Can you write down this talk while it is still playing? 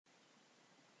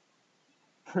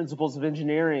Principles of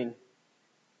Engineering,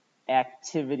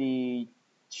 Activity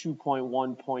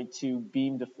 2.1.2,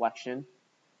 Beam Deflection.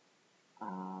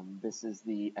 This is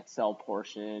the Excel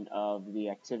portion of the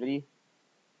activity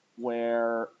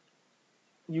where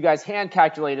you guys hand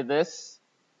calculated this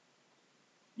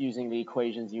using the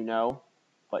equations you know,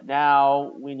 but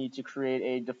now we need to create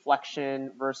a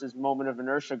deflection versus moment of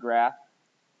inertia graph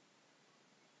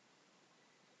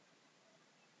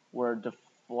where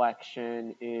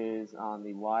deflection is on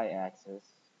the y-axis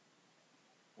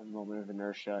and moment of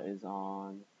inertia is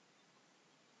on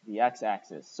the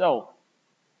x-axis. So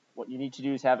what you need to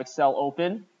do is have Excel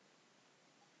open.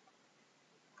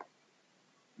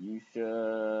 You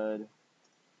should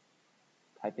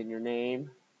type in your name.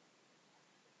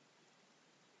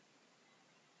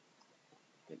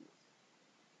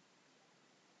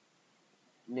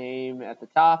 Name at the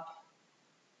top.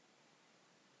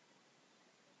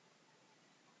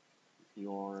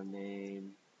 Your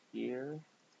name here.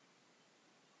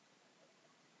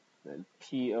 Then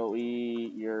POE,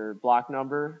 your block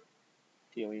number,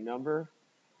 POE number.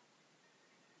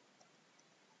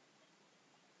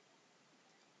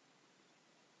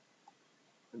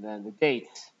 And then the date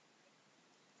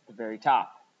at the very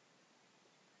top.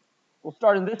 We'll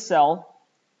start in this cell.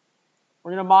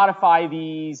 We're going to modify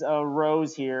these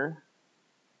rows here.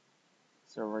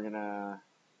 So we're going to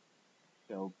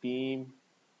go beam,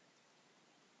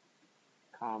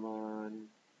 common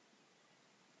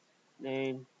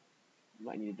name. You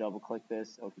might need to double click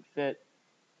this so it can fit.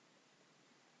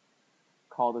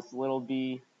 Call this little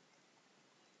b.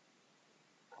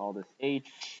 Call this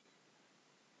h.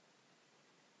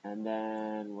 And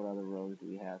then what other rows do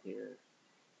we have here?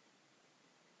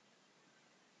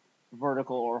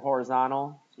 Vertical or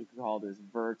horizontal. So we can call this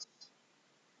vert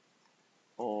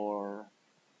or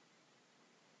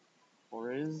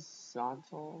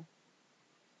horizontal.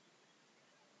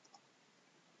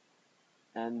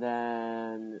 And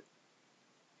then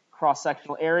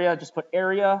cross-sectional area, just put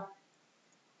area.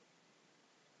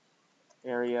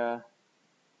 Area,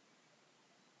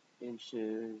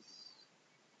 inches.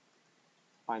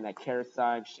 Find that caret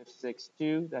sign, shift 6,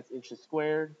 2, that's inches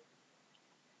squared.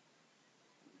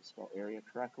 Spell area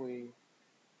correctly.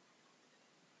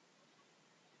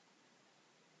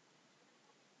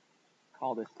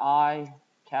 Call this I,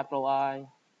 capital I,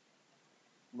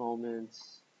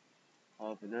 moments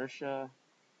of inertia.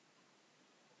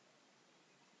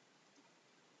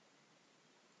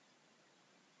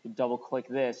 You double click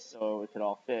this so it could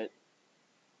all fit.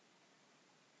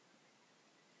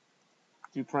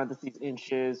 Do parentheses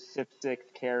inches, shift 6,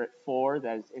 caret 4,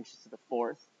 that is inches to the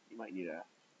 4th. You might need to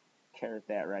caret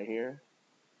that right here.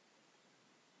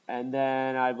 And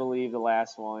then I believe the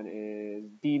last one is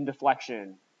beam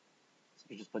deflection. So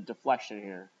you just put deflection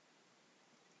here.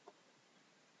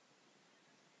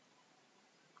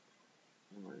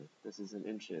 This is in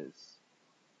inches,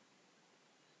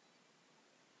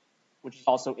 which is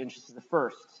also inches to the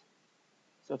 1st.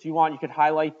 So if you want, you could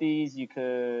highlight these. You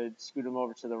could scoot them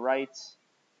over to the right.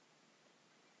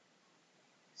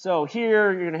 So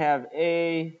here you're going to have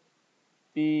A,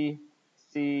 B,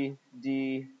 C,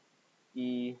 D,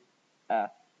 E,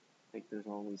 F. I think there's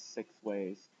only 6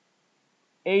 ways.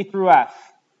 A through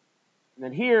F. And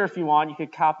then here, if you want, you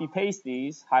could copy paste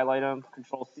these, highlight them,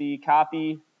 Control C,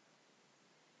 copy,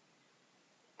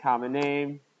 common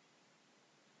name.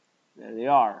 There they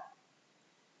are.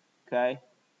 Okay.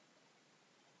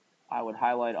 I would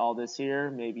highlight all this here,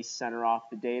 maybe center off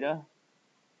the data.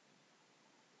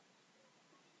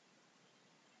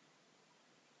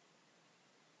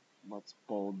 Let's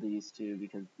bold these two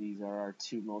because these are our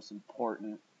 2 most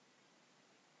important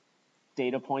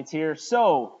data points here.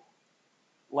 So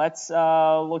let's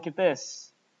look at this.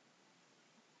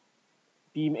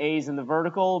 Beam A is in the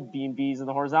vertical, beam B is in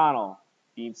the horizontal.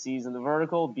 Beam C is in the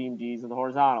vertical, beam D is in the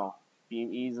horizontal.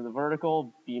 Beam E is in the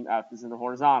vertical, beam F is in the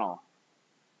horizontal.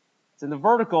 It's in the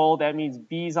vertical, that means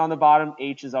B is on the bottom,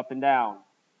 H is up and down.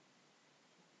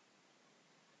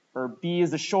 Or B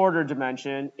is the shorter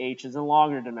dimension, H is a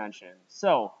longer dimension.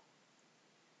 So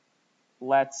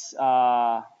let's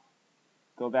go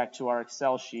back to our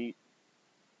Excel sheet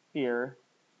here.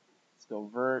 Let's go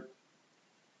vert,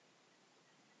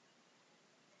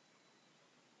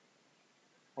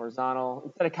 horizontal.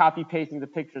 Instead of copy pasting the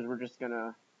pictures, we're just going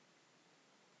to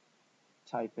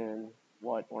type in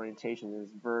what orientation is.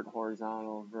 Vert,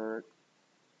 horizontal, vert,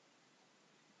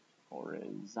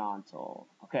 horizontal.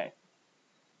 Okay.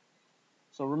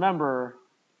 So remember,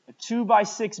 a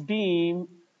 2x6 beam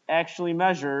actually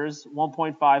measures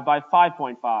 1.5 by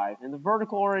 5.5. In the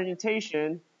vertical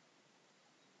orientation,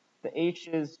 the H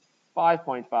is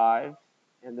 5.5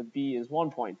 and the B is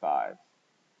 1.5.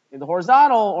 In the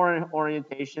horizontal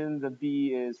orientation, the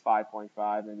B is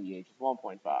 5.5 and the H is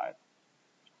 1.5.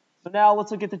 So now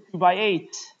let's look at the 2 by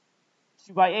 8.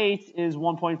 2 by 8 is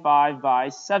 1.5 by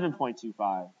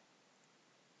 7.25.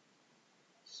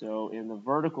 So in the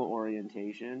vertical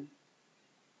orientation,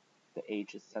 the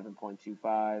H is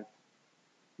 7.25.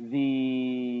 The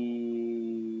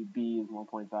B is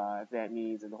 1.5. That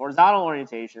means in the horizontal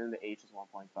orientation, the H is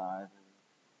 1.5.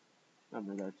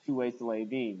 Remember, there are two ways to lay a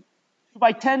beam. 2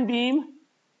 by 10 beam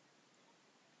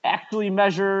actually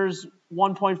measures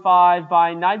 1.5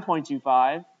 by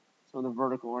 9.25. So in the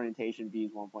vertical orientation, B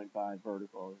is 1.5.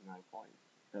 Vertical is 9.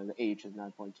 So the H is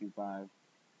 9.25.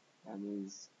 That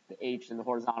means the H in the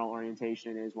horizontal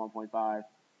orientation is 1.5,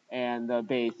 and the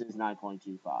base is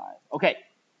 9.25. Okay,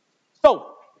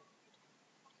 so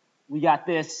we got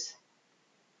this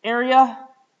area.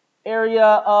 Area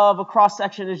of a cross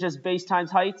section is just base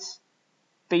times height.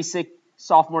 Basic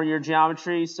sophomore year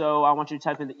geometry. So I want you to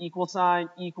type in the equal sign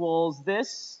equals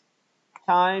this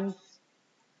times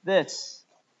this.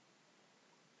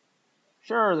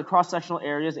 Sure, the cross-sectional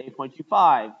area is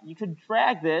 8.25. You could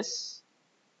drag this.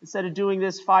 Instead of doing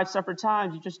this 5 separate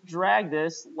times, you just drag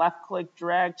this, left-click,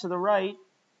 drag to the right.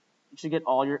 You should get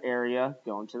all your area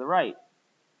going to the right.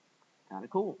 Kind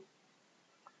of cool.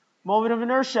 Moment of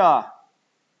inertia.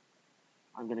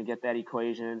 I'm going to get that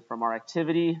equation from our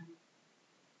activity,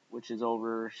 which is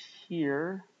over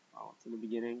here. Oh, it's in the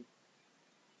beginning.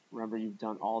 Remember, you've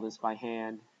done all this by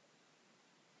hand.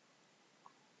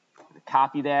 I'm going to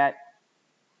copy that.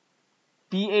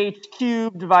 BH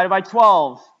cubed divided by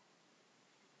 12.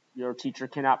 Your teacher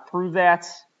cannot prove that.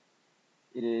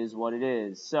 It is what it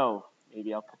is. So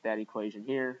maybe I'll put that equation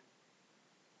here.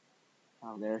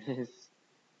 Oh, there it is.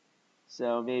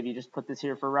 So maybe just put this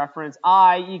here for reference.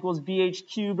 I equals BH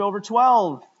cubed over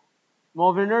 12.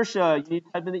 Moment of inertia, you need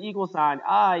to type in the equal sign.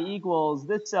 I equals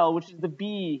this cell, which is the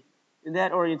B in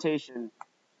that orientation,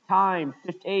 times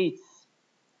 5/8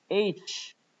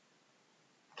 H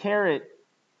caret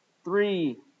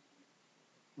 3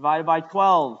 divided by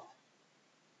 12.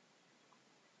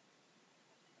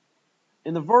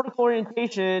 In the vertical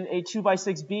orientation, a 2 by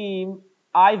 6 beam,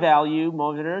 I value,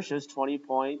 moment of inertia, is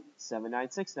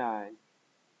 20.7969.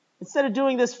 Instead of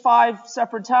doing this 5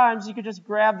 separate times, you could just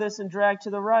grab this and drag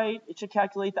to the right. It should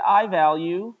calculate the I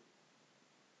value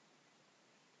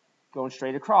going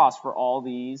straight across for all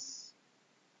these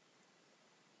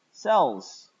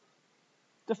cells.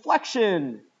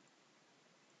 Deflection.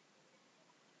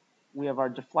 We have our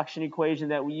deflection equation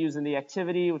that we use in the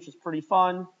activity, which is pretty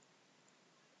fun.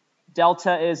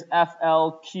 Delta is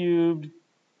FL cubed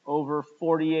over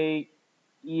 48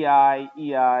 EI.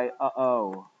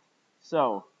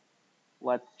 So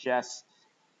let's just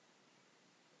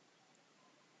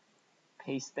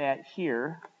paste that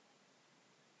here.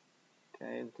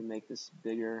 Okay, we can make this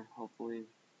bigger, hopefully.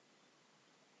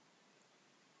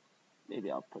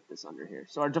 Maybe I'll put this under here.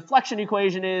 So our deflection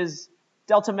equation is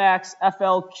delta max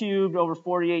FL cubed over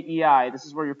 48 EI. This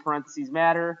is where your parentheses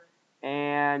matter.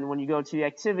 And when you go to the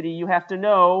activity, you have to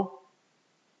know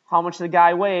how much the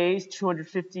guy weighs,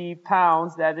 250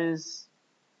 pounds. That is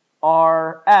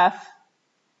our F.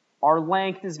 Our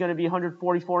length is going to be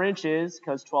 144 inches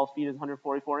because 12 feet is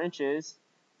 144 inches.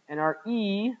 And our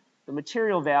E, the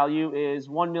material value, is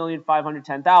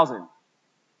 1,510,000.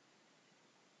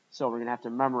 So we're going to have to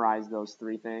memorize those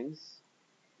three things.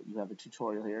 You have a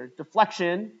tutorial here.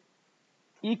 Deflection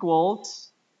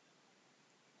equals,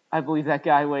 I believe that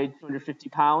guy weighed 250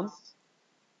 pounds.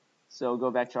 So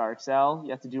go back to our Excel.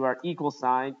 You have to do our equal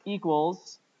sign.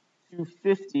 Equals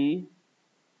 250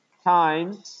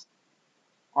 times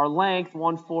our length,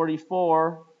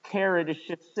 144, caret is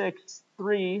shift 6,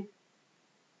 3,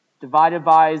 divided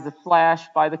by the slash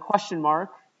by the question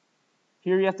mark.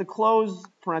 Here you have to close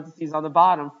parentheses on the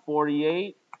bottom,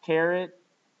 48, caret,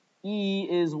 E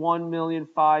is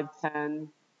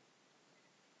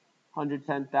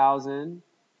 1,510,000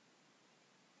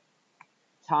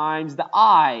 times the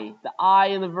I. The I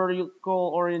in the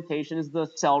vertical orientation is the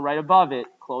cell right above it,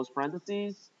 close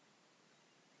parentheses.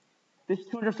 This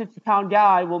 250-pound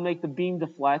guy will make the beam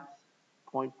deflect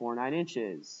 0.49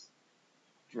 inches.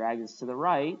 Drag this to the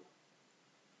right.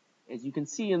 As you can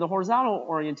see in the horizontal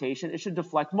orientation, it should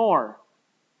deflect more.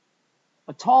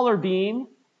 A taller beam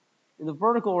in the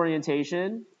vertical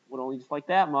orientation would only deflect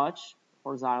that much.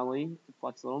 Horizontally, it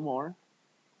deflects a little more.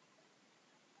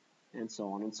 And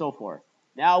so on and so forth.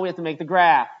 Now we have to make the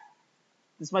graph.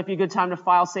 This might be a good time to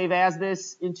file save as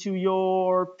this into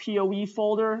your POE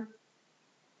folder.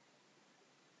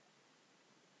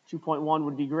 2.1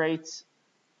 would be great.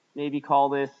 Maybe call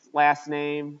this last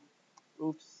name.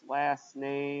 Last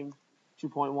name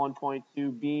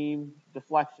 2.1.2 beam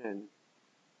deflection.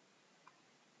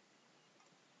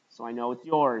 So I know it's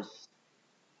yours.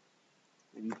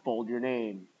 Maybe you fold your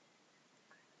name.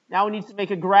 Now we need to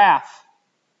make a graph.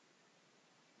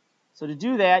 So to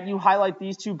do that, you highlight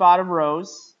these two bottom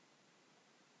rows.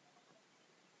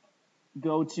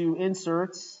 Go to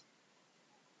Inserts.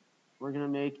 We're going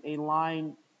to make a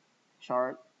line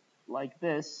chart like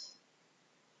this.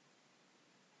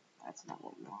 That's not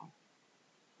what we want.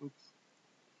 Oops.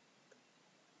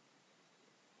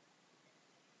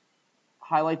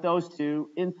 Highlight those two.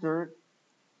 Insert.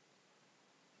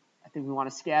 I think we want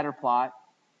a scatter plot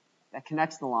that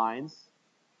connects the lines.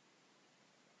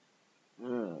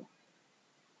 Ugh.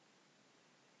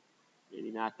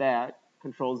 Maybe not that.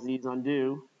 Control Z's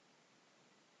undo.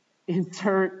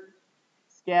 Insert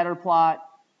scatter plot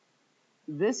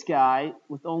this guy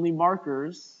with only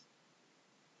markers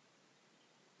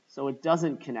so it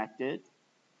doesn't connect it.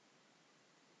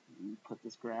 Put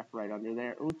this graph right under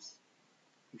there. Oops.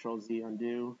 Control Z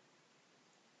undo.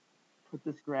 Put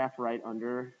this graph right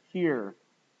under here.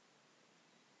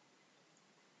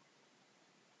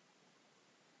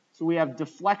 So we have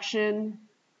deflection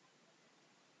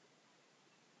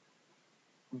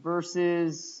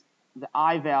versus the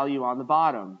I value on the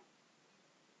bottom.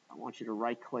 I want you to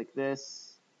right-click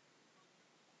this.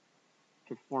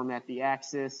 You can format the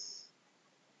axis.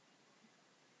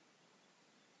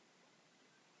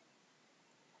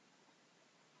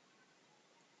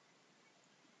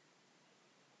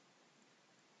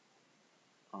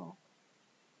 Oh.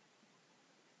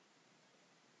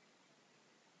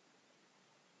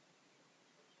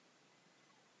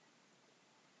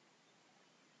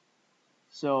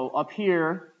 So up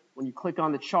here, when you click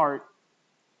on the chart,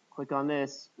 click on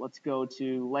this. Let's go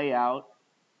to Layout.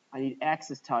 I need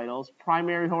axis titles.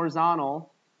 Primary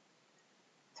horizontal,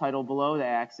 title below the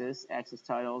axis. Axis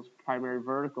titles, primary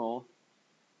vertical.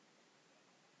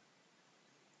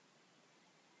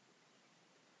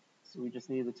 So we just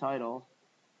need the title.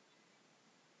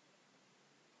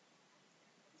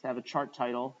 Let's have a chart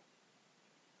title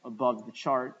above the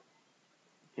chart.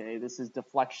 Okay, this is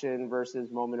deflection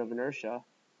versus moment of inertia.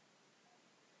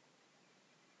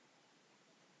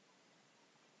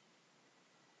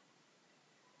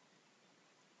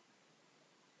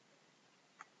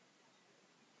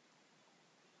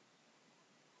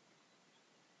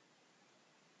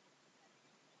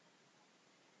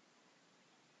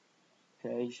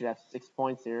 Okay, you should have 6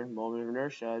 points here, moment of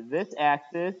inertia. This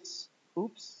axis,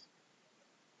 oops,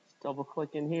 just double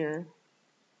click in here.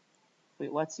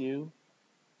 It lets you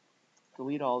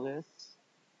delete all this.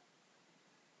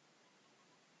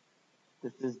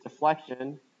 This is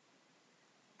deflection,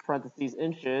 parentheses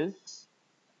inches.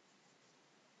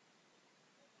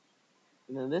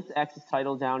 And then this axis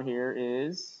title down here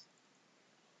is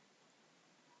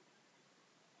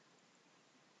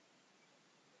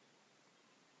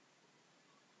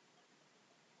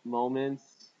moments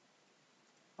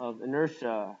of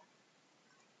inertia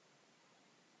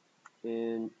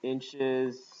in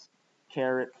inches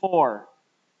caret 4,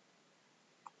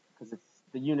 because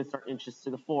the units are inches to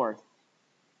the 4th.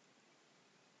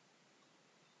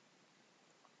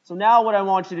 So now what I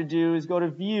want you to do is go to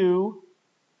View,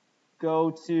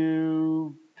 go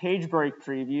to Page Break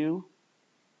Preview.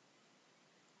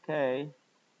 Okay.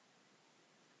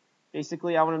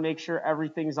 Basically, I want to make sure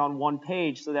everything's on one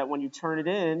page so that when you turn it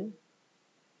in,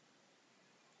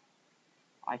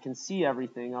 I can see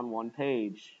everything on one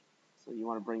page. So you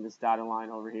want to bring this dotted line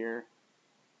over here.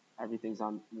 Everything's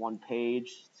on one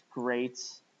page. It's great.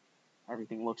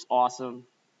 Everything looks awesome.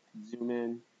 Zoom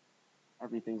in.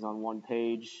 Everything's on one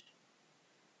page.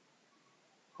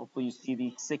 Hopefully you see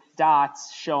these 6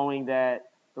 dots showing that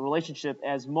the relationship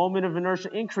as moment of inertia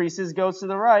increases goes to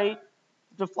the right.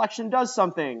 Deflection does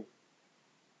something.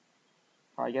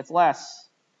 Probably gets less.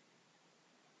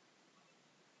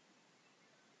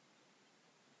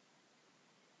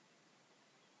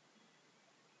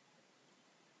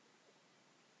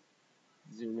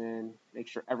 Zoom in, make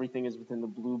sure everything is within the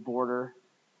blue border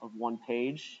of one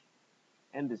page,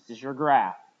 and this is your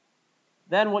graph.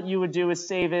 Then what you would do is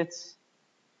save it,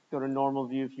 go to normal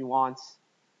view if you want,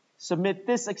 submit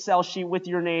this Excel sheet with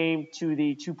your name to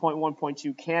the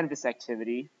 2.1.2 Canvas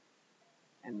activity,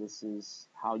 and this is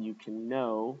how you can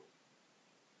know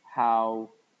how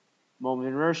moment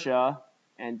of inertia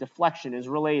and deflection is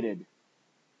related.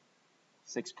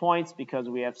 6 points because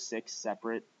we have 6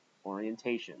 separate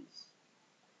orientations.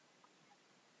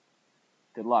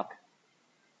 Good luck.